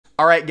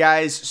Alright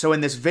guys, so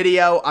in this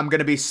video, I'm going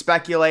to be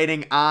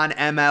speculating on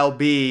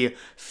MLB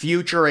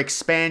future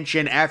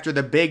expansion after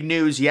the big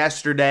news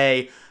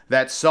yesterday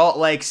that Salt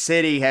Lake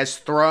City has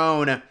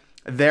thrown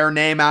their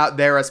name out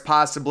there as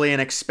possibly an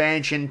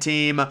expansion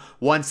team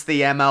once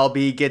the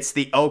MLB gets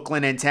the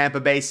Oakland and Tampa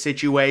Bay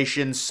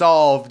situation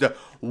solved.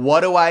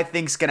 What do I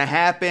think's going to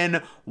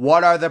happen?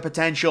 What are the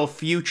potential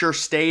future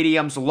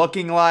stadiums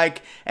looking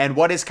like? And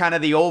what is kind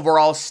of the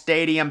overall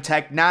stadium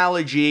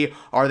technology?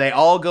 Are they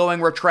all going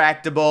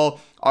retractable?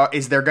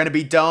 Is there going to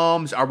be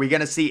domes? Are we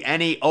going to see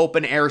any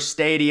open air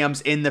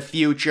stadiums in the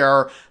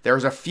future?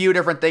 There's a few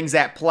different things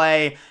at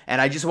play,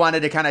 and I just wanted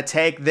to kind of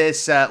take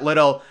this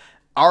little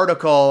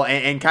article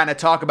and kind of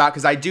talk about,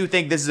 because I do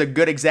think this is a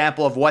good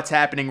example of what's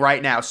happening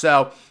right now.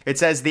 So it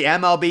says the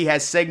MLB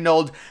has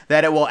signaled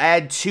that it will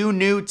add 2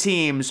 new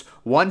teams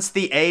once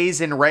the A's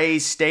and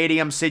Rays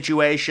stadium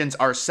situations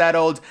are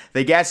settled.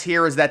 The guess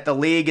here is that the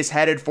league is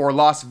headed for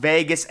Las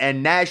Vegas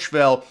and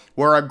Nashville,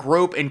 where a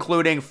group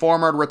including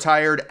former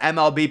retired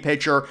MLB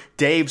pitcher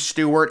Dave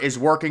Stewart is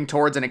working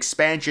towards an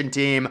expansion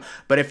team.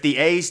 But if the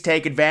A's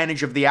take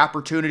advantage of the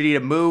opportunity to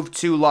move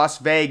to Las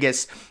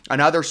Vegas,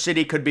 another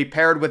city could be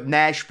paired with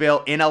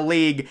Nashville in a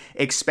league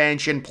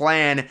expansion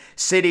plan.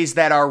 Cities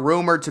that are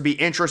rumored to be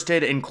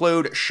interested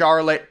include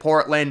Charlotte,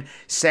 Portland,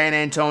 San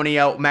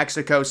Antonio,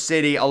 Mexico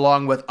City, along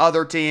with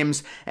other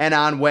teams. And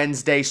on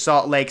Wednesday,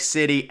 Salt Lake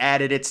City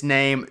added its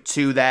name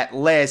to that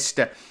list,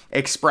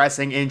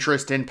 expressing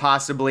interest in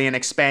possibly an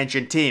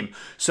expansion team.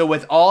 So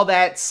with all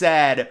that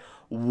said,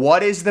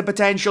 what is the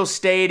potential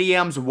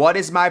stadiums? What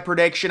is my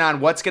prediction on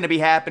what's going to be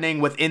happening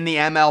within the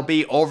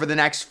MLB over the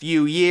next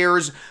few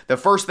years? The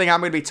first thing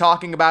I'm going to be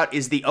talking about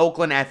is the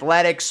Oakland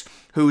Athletics,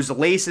 whose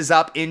lease is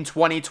up in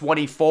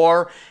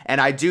 2024, and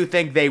I do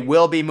think they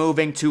will be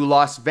moving to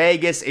Las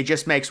Vegas. It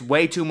just makes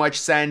way too much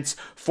sense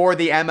for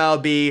the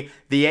MLB.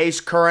 The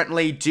A's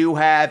currently do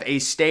have a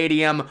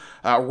stadium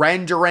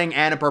rendering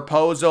and a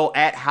proposal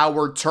at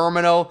Howard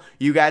Terminal.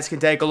 You guys can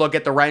take a look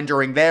at the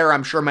rendering there.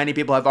 I'm sure many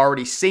people have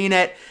already seen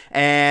it,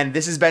 and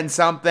this has been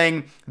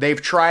something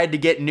they've tried to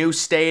get new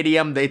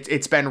stadium.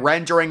 It's been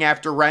rendering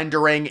after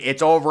rendering.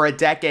 It's over a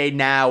decade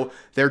now.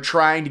 They're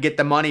trying to get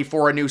the money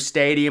for a new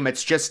stadium.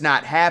 It's just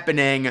not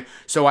happening.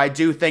 So I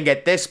do think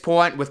at this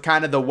point, with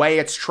kind of the way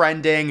it's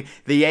trending,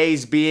 the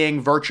A's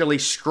being virtually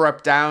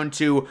stripped down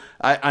to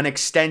an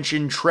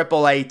extension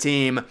AAA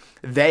team,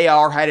 they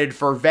are headed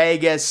for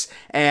Vegas.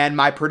 And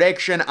my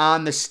prediction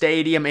on the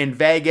stadium in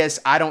Vegas,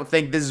 I don't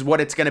think this is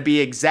what it's going to be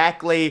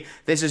exactly.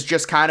 This is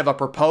just kind of a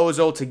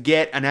proposal to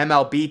get an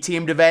MLB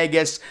team to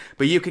Vegas.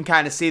 But you can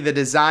kind of see the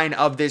design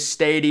of this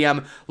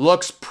stadium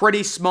looks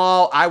pretty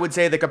small. I would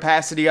say the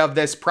capacity of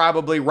this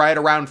probably right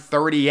around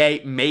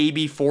 38,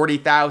 maybe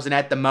 40,000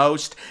 at the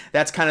most.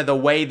 That's kind of the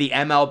way the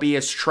MLB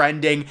is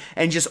trending.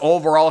 And just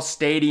overall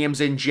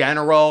stadiums in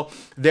general,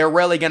 they're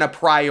really going to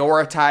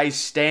prioritize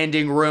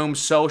standing room,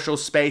 social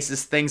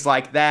spaces, things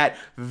like that.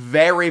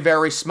 Very,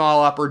 very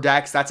small upper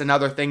decks. That's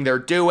another thing they're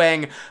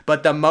doing.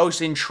 But the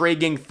most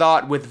intriguing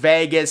thought with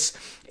Vegas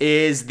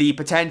is the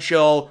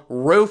potential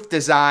roof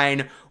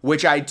design,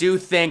 which I do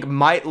think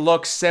might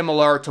look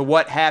similar to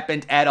what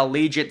happened at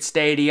Allegiant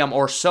Stadium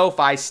or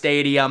SoFi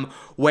Stadium,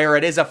 where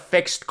it is a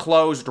fixed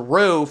closed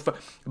roof,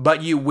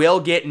 but you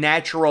will get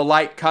natural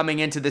light coming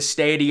into the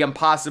stadium,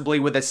 possibly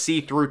with a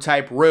see-through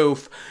type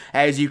roof,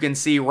 as you can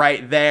see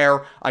right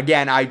there.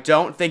 Again, I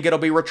don't think it'll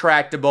be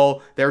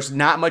retractable. There's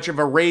not much of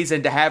a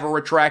reason to have a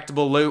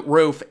retractable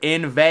roof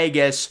in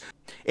Vegas.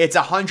 It's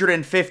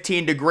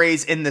 115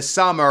 degrees in the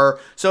summer,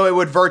 so it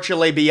would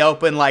virtually be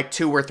open like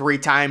 2 or 3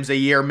 times a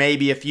year,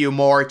 maybe a few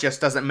more. It just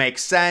doesn't make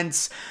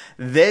sense.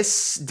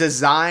 This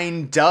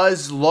design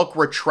does look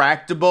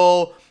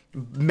retractable.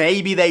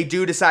 Maybe they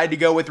do decide to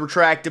go with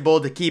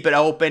retractable to keep it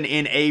open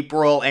in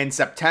April and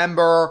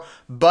September,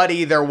 but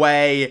either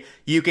way,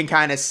 you can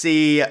kind of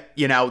see,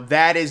 you know,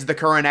 that is the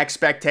current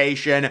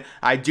expectation.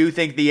 I do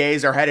think the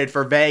A's are headed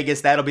for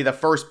Vegas. That'll be the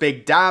first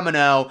big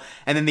domino.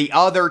 And then the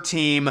other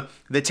team,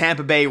 the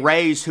Tampa Bay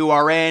Rays, who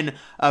are in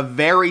a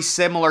very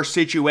similar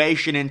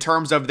situation in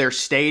terms of their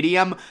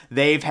stadium.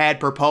 They've had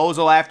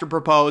proposal after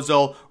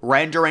proposal,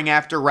 rendering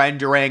after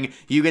rendering.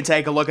 You can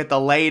take a look at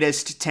the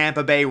latest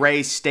Tampa Bay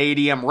Rays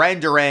stadium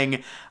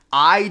rendering.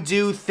 I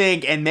do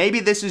think, and maybe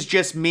this is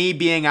just me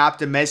being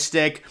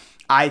optimistic,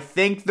 I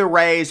think the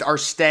Rays are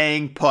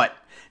staying put.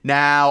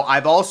 Now,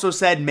 I've also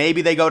said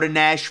maybe they go to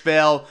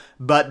Nashville,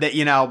 but that,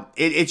 you know,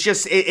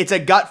 it's a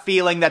gut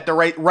feeling that the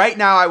Rays, right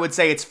now I would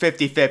say it's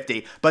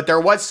 50-50, but there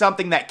was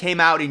something that came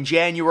out in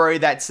January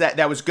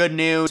that was good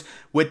news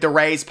with the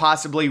Rays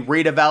possibly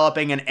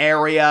redeveloping an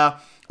area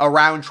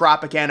around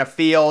Tropicana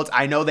Field.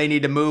 I know they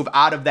need to move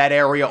out of that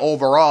area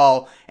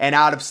overall and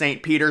out of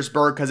St.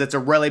 Petersburg because it's a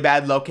really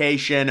bad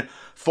location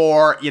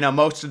for, you know,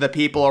 most of the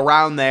people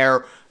around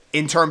there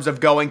in terms of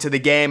going to the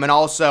game. And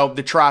also,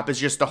 the Trop is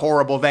just a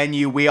horrible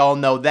venue. We all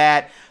know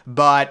that.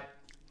 But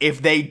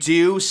if they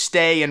do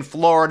stay in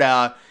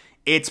Florida,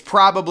 it's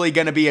probably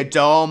going to be a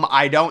dome.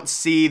 I don't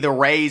see the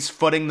Rays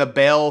footing the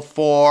bill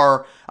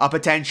for a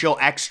potential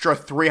extra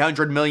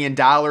 $300 million,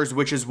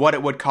 which is what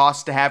it would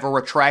cost to have a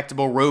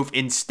retractable roof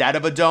instead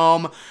of a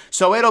dome.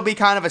 So it'll be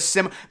kind of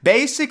a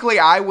basically,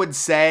 I would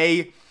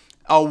say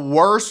a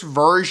worse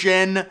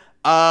version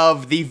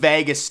of the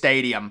Vegas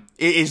stadium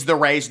is the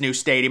Rays' new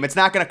stadium. It's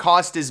not going to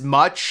cost as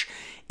much.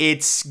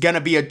 It's going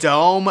to be a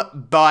dome,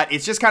 but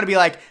it's just going to be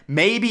like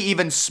maybe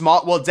even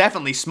small. Well,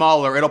 definitely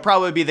smaller. It'll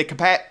probably be the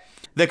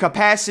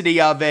capacity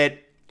of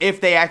it.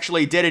 If they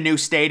actually did a new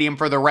stadium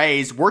for the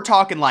Rays, we're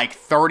talking like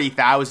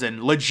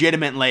 30,000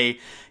 legitimately,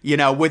 you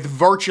know, with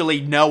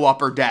virtually no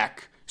upper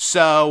deck.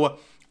 So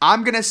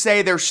I'm going to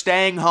say they're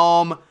staying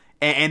home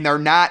and they're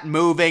not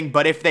moving,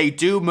 but if they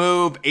do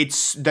move,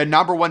 it's the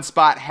 #1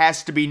 spot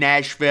has to be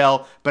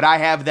Nashville, but I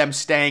have them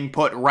staying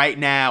put right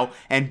now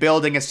and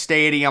building a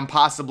stadium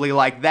possibly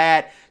like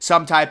that,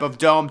 some type of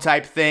dome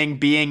type thing,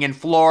 being in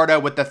Florida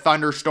with the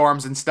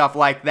thunderstorms and stuff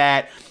like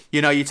that.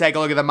 You know, you take a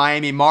look at the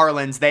Miami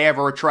Marlins, they have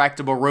a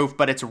retractable roof,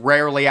 but it's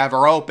rarely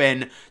ever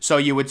open, so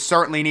you would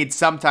certainly need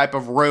some type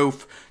of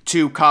roof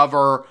to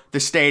cover the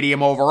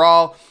stadium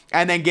overall.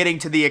 And then getting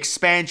to the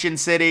expansion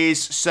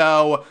cities,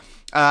 so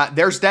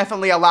there's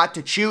definitely a lot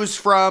to choose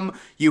from.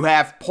 You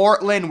have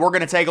Portland. We're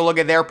going to take a look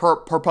at their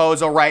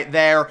proposal right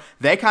there.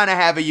 They kind of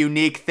have a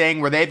unique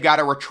thing where they've got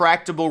a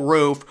retractable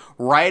roof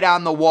right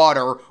on the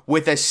water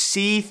with a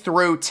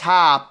see-through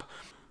top,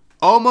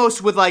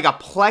 almost with like a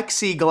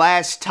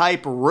plexiglass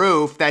type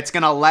roof that's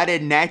going to let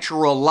in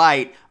natural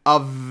light, a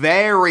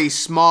very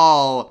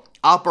small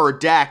upper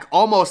deck,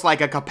 almost like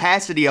a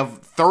capacity of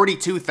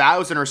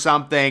 32,000 or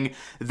something.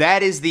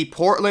 That is the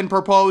Portland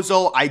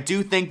proposal. I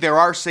do think there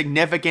are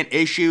significant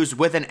issues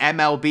with an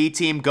MLB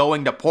team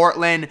going to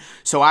Portland,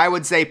 so I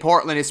would say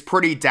Portland is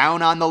pretty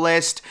down on the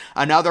list.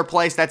 Another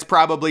place that's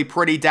probably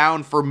pretty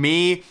down for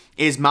me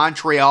is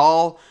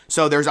Montreal.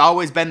 So there's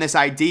always been this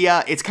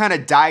idea, it's kind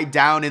of died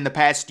down in the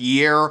past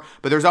year,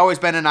 but there's always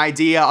been an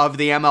idea of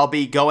the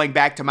MLB going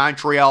back to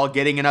Montreal,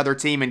 getting another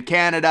team in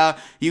Canada.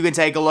 You can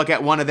take a look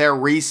at one of their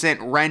recent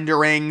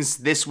renderings.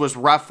 This was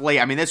roughly,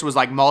 I mean, this was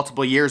like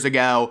multiple years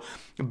ago,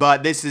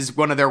 but this is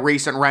one of their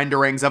recent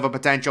renderings of a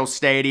potential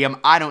stadium.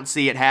 I don't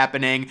see it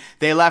happening.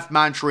 They left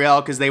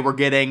Montreal because they were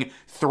getting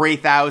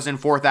 3,000,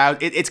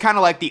 4,000. It's kind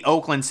of like the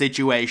Oakland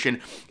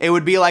situation. It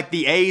would be like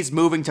the A's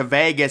moving to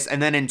Vegas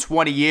and then in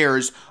 20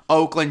 years,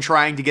 Oakland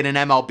trying to get an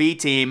MLB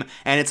team.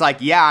 And it's like,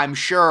 yeah, I'm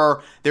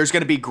sure there's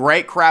going to be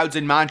great crowds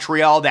in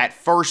Montreal that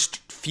first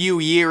few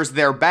years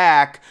they're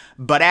back.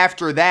 But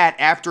after that,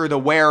 after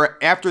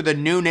the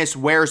newness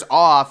wears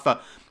off,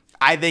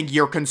 I think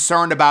you're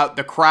concerned about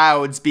the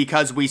crowds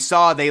because we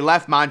saw they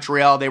left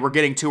Montreal. They were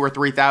getting 2,000 or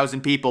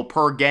 3,000 people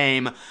per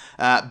game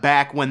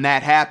back when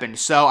that happened.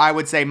 So I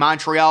would say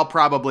Montreal,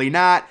 probably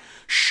not.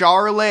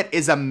 Charlotte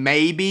is a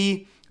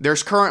maybe.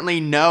 There's currently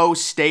no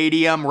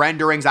stadium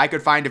renderings I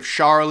could find of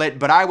Charlotte,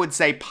 but I would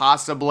say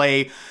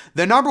possibly.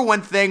 The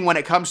 #1 thing when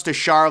it comes to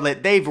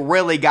Charlotte, they've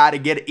really got to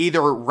get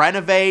either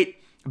renovate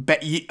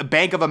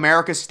Bank of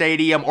America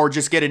Stadium or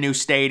just get a new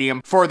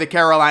stadium for the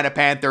Carolina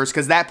Panthers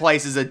because that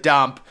place is a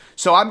dump.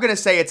 So I'm going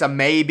to say it's a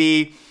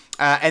maybe.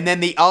 And then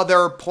the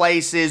other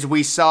places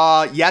we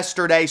saw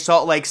yesterday,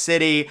 Salt Lake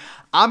City,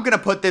 I'm going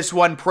to put this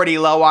one pretty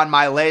low on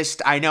my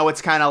list. I know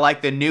it's kind of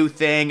like the new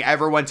thing,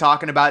 everyone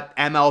talking about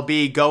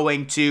MLB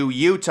going to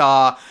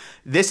Utah.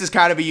 This is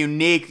kind of a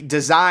unique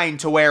design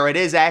to where it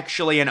is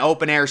actually an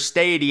open-air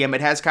stadium. It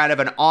has kind of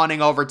an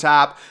awning over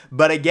top.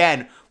 But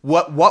again,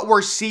 what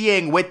we're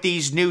seeing with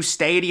these new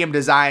stadium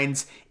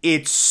designs,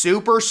 it's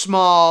super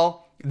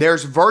small.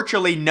 There's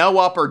virtually no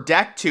upper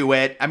deck to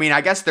it. I mean,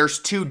 I guess there's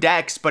 2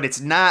 decks, but it's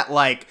not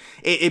like,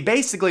 it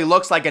basically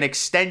looks like an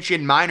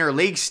extension minor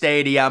league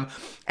stadium.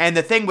 And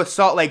the thing with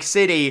Salt Lake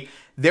City,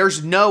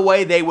 there's no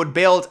way they would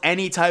build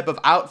any type of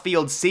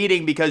outfield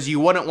seating because you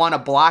wouldn't want to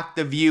block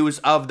the views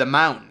of the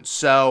mountains.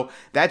 So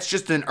that's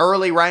just an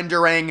early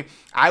rendering.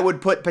 I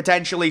would put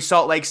potentially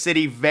Salt Lake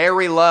City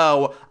very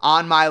low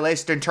on my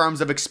list in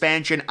terms of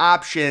expansion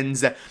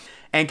options.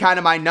 And kind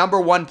of my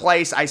 #1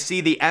 place I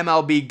see the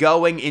MLB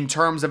going in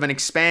terms of an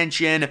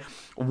expansion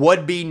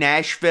would be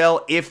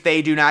Nashville. If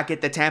they do not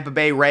get the Tampa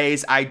Bay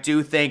Rays, I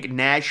do think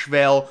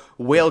Nashville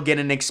will get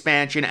an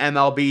expansion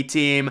MLB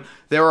team.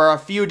 There are a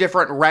few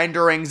different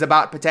renderings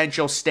about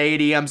potential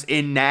stadiums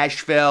in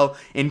Nashville,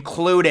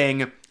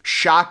 including,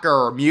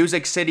 shocker,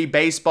 Music City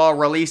Baseball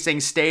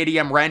releasing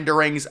stadium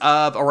renderings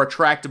of a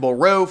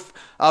retractable roof.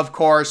 Of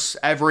course,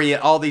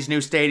 all these new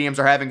stadiums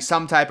are having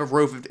some type of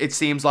roof, it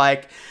seems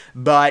like.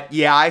 But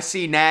yeah, I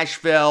see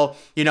Nashville.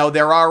 You know,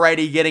 they're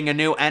already getting a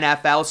new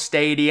NFL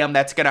stadium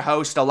that's going to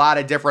host a lot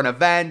of different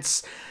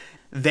events.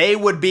 They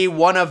would be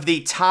one of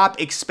the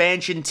top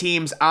expansion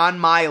teams on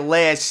my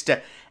list.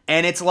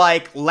 And it's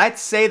like,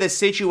 let's say the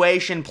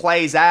situation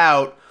plays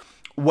out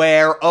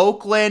where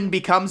Oakland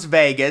becomes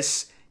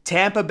Vegas,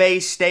 Tampa Bay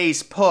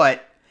stays put,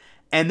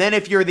 and then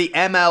if you're the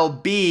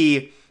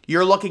MLB,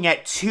 you're looking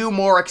at 2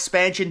 more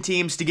expansion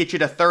teams to get you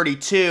to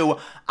 32.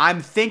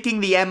 I'm thinking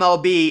the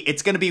MLB,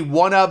 it's going to be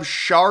one of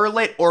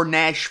Charlotte or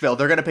Nashville.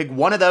 They're going to pick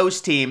one of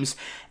those teams,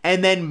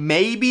 and then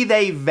maybe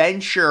they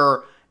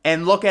venture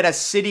and look at a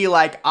city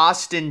like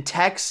Austin,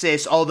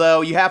 Texas,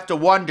 although you have to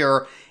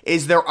wonder,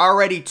 is there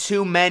already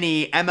too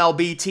many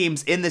MLB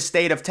teams in the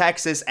state of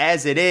Texas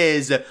as it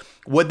is?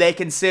 Would they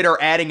consider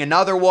adding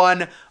another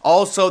one?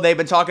 Also, they've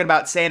been talking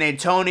about San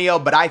Antonio,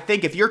 but I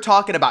think if you're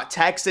talking about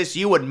Texas,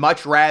 you would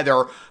much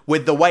rather,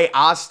 with the way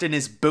Austin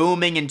is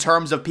booming in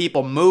terms of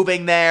people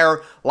moving there,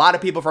 a lot of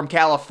people from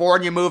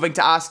California moving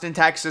to Austin,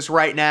 Texas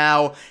right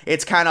now.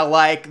 It's kind of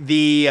like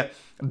the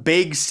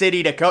big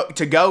city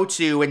to go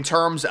to in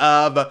terms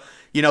of,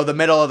 you know, the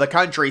middle of the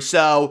country.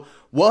 So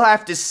we'll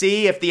have to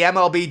see if the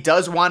MLB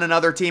does want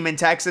another team in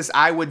Texas.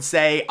 I would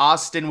say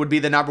Austin would be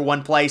the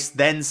 #1 place,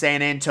 then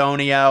San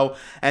Antonio.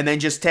 And then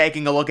just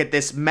taking a look at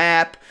this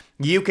map,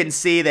 you can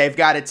see they've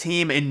got a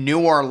team in New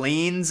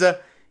Orleans.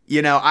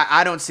 You know,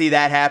 I don't see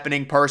that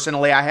happening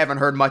personally. I haven't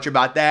heard much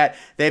about that.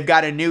 They've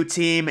got a new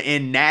team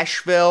in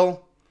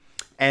Nashville.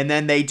 And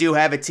then they do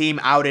have a team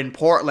out in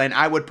Portland.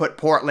 I would put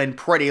Portland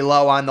pretty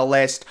low on the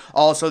list.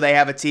 Also, they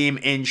have a team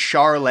in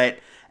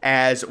Charlotte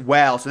as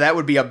well. So that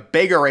would be a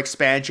bigger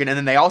expansion. And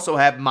then they also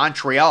have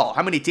Montreal.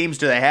 How many teams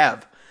do they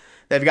have?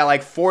 They've got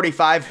like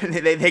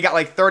 45. They got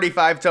like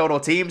 35 total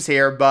teams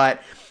here.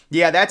 But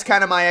yeah, that's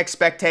kind of my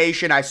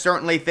expectation. I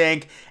certainly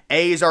think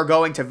A's are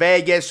going to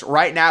Vegas.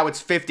 Right now,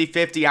 it's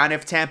 50-50 on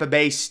if Tampa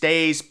Bay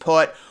stays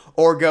put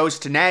or goes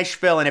to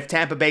Nashville. And if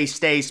Tampa Bay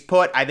stays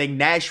put, I think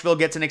Nashville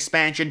gets an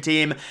expansion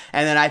team.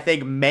 And then I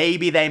think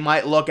maybe they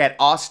might look at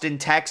Austin,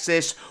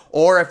 Texas.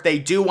 Or if they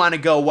do want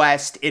to go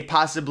west, it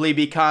possibly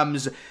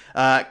becomes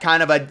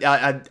kind of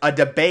a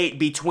debate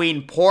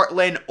between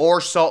Portland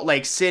or Salt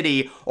Lake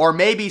City, or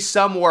maybe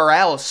somewhere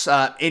else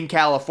in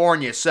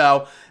California.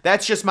 So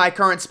that's just my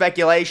current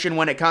speculation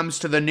when it comes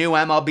to the new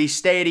MLB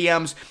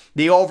stadiums.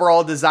 The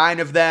overall design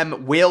of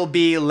them will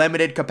be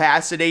limited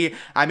capacity.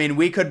 I mean,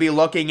 we could be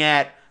looking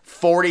at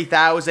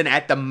 40,000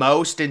 at the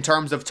most in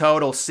terms of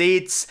total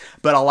seats,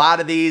 but a lot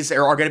of these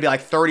are going to be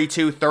like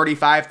 32,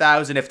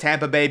 35,000. If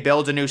Tampa Bay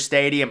builds a new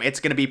stadium, it's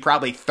going to be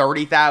probably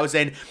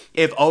 30,000.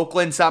 If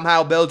Oakland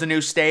somehow builds a new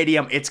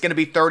stadium, it's going to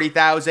be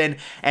 30,000,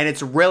 and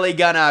it's really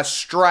going to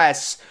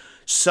stress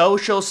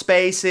social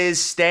spaces,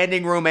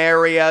 standing room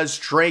areas,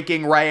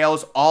 drinking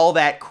rails, all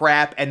that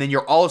crap, and then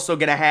you're also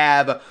going to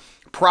have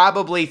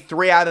probably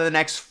 3 out of the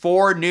next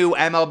 4 new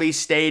MLB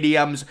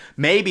stadiums,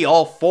 maybe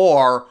all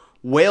 4,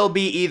 will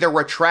be either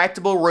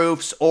retractable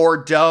roofs or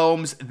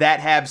domes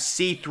that have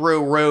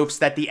see-through roofs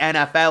that the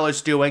NFL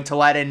is doing to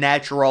let in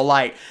natural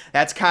light.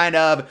 That's kind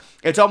of,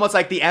 it's almost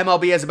like the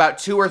MLB is about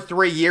 2 or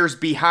 3 years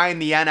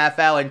behind the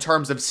NFL in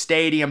terms of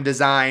stadium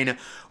design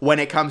when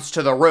it comes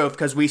to the roof,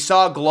 because we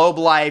saw Globe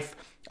Life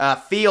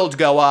Field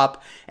go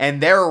up,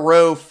 and their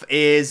roof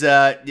is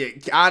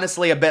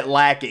honestly a bit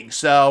lacking.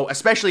 So,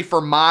 especially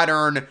for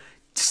modern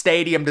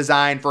stadium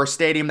design for a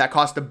stadium that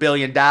cost $1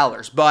 billion.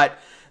 But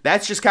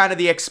that's just kind of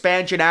the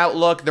expansion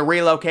outlook, the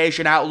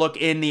relocation outlook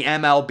in the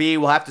MLB.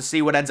 We'll have to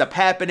see what ends up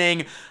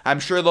happening. I'm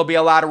sure there'll be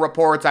a lot of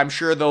reports. I'm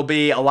sure there'll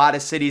be a lot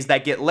of cities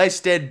that get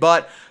listed.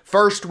 But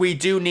first, we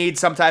do need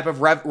some type of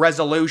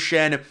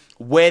resolution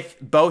with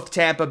both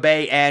Tampa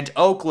Bay and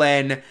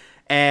Oakland.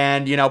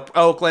 And, you know,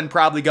 Oakland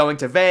probably going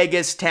to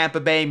Vegas, Tampa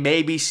Bay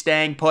maybe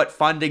staying put,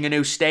 funding a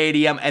new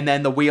stadium, and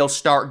then the wheels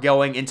start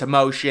going into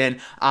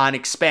motion on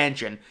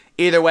expansion.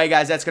 Either way,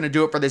 guys, that's going to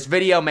do it for this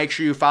video. Make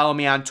sure you follow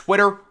me on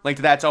Twitter. Link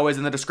to that's always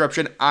in the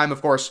description. I'm,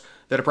 of course,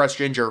 the Depressed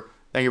Ginger.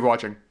 Thank you for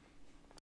watching.